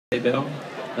Bill.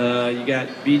 You got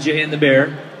BJ and the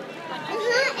Bear.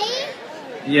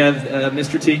 You have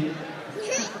Mr. T.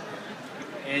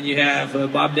 And you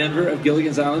have Bob Denver of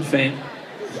Gilligan's Island fame.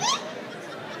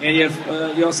 And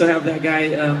you also have that guy,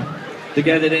 the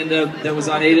guy that was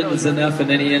on Aiden Was Enough, and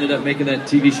then he ended up making that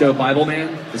TV show Bible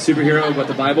Man, the superhero about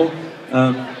the Bible.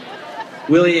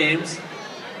 Willie Ames.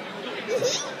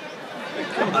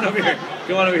 Come on over here.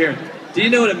 Come on over here. Do you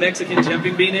know what a Mexican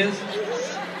jumping bean is?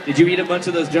 Did you eat a bunch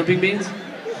of those jumping beans?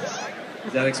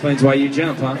 That explains why you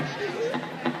jump, huh?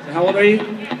 So how old are you? 2.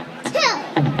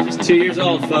 She's 2 years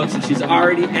old, folks, and she's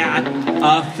already at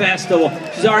a festival.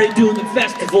 She's already doing the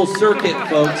festival circuit,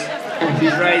 folks.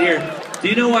 She's right here. Do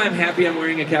you know why I'm happy I'm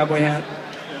wearing a cowboy hat?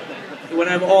 When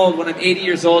I'm old, when I'm 80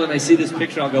 years old and I see this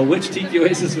picture, I'll go, which Tiki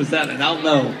Oasis was that? And I'll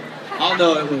know. I'll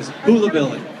know it was Hula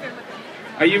Billy.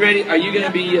 Are you ready? Are you going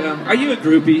to be, are you a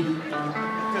groupie?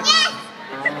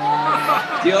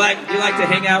 Do you like to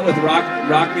hang out with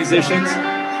rock musicians?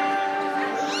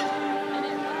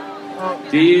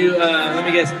 Do you let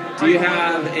me guess? Do you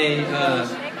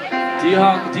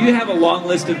have a long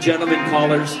list of gentlemen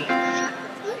callers?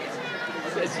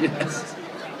 Yes.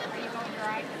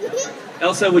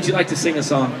 Elsa, would you like to sing a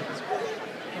song?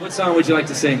 What song would you like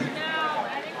to sing?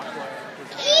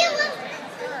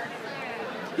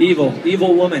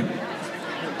 Evil Woman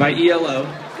by ELO.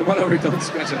 Come on over, don't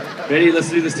scratch it. Ready? Let's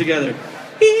do this together.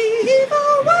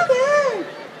 Evil woman.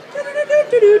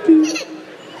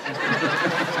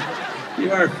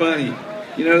 You are funny.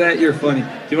 You know that? You're funny. Do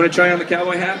you want to try on the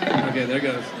cowboy hat? Okay, there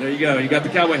goes. There you go. You got the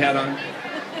cowboy hat on.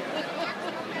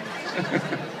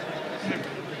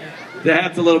 The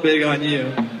hat's a little big on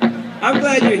you. I'm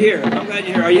glad you're here. I'm glad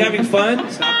you're here. Are you having fun?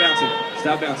 Stop bouncing.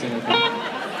 Stop bouncing. Okay.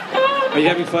 Are you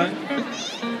having fun?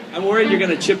 I'm worried you're going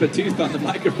to chip a tooth on the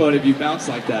microphone if you bounce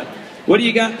like that. What do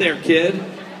you got there, kid?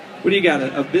 What do you got,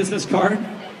 a business card?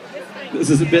 This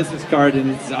is a business card,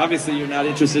 and it's obviously you're not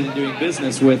interested in doing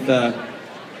business with, I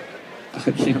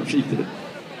can't read it.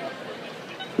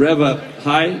 Rev up,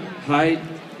 high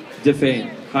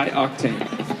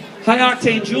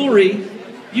octane jewelry.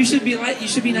 You should be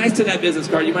nice to that business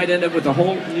card. You might end up with a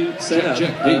whole new setup.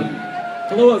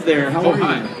 Hello up there. How are you?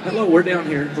 Hi. Hello, we're down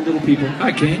here, the little people.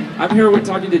 Hi, King. I'm here. We're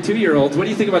talking to 2-year-olds. What do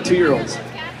you think about 2-year-olds?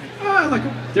 I like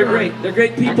them. They're great. They're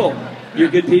great people. You're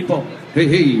good people.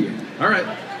 Hey. All right.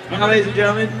 Now, ladies and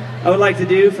gentlemen, I would like to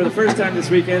do, for the first time this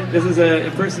weekend, this is an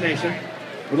impersonation.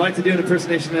 I would like to do an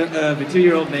impersonation of a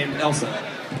 2-year-old named Elsa.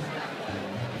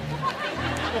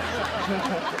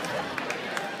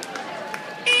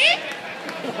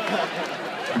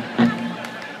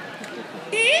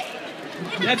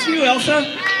 That's you, Elsa?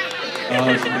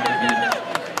 Oh, she's mad at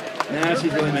me. Nah,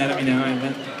 she's really mad at me now. I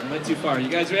went too far. You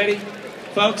guys ready?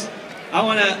 Folks, I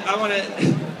wanna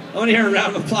hear a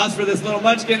round of applause for this little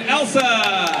munchkin, Elsa! Look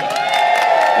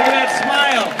at that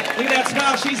smile. Look at that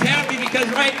smile. She's happy because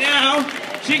right now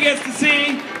she gets to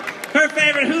see her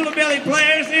favorite hula billy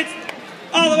players. It's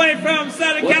all the way from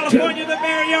Southern California, the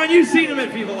very own. You've seen them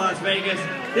at Viva Las Vegas.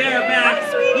 They're back.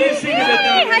 You've seen them at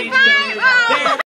the Beach.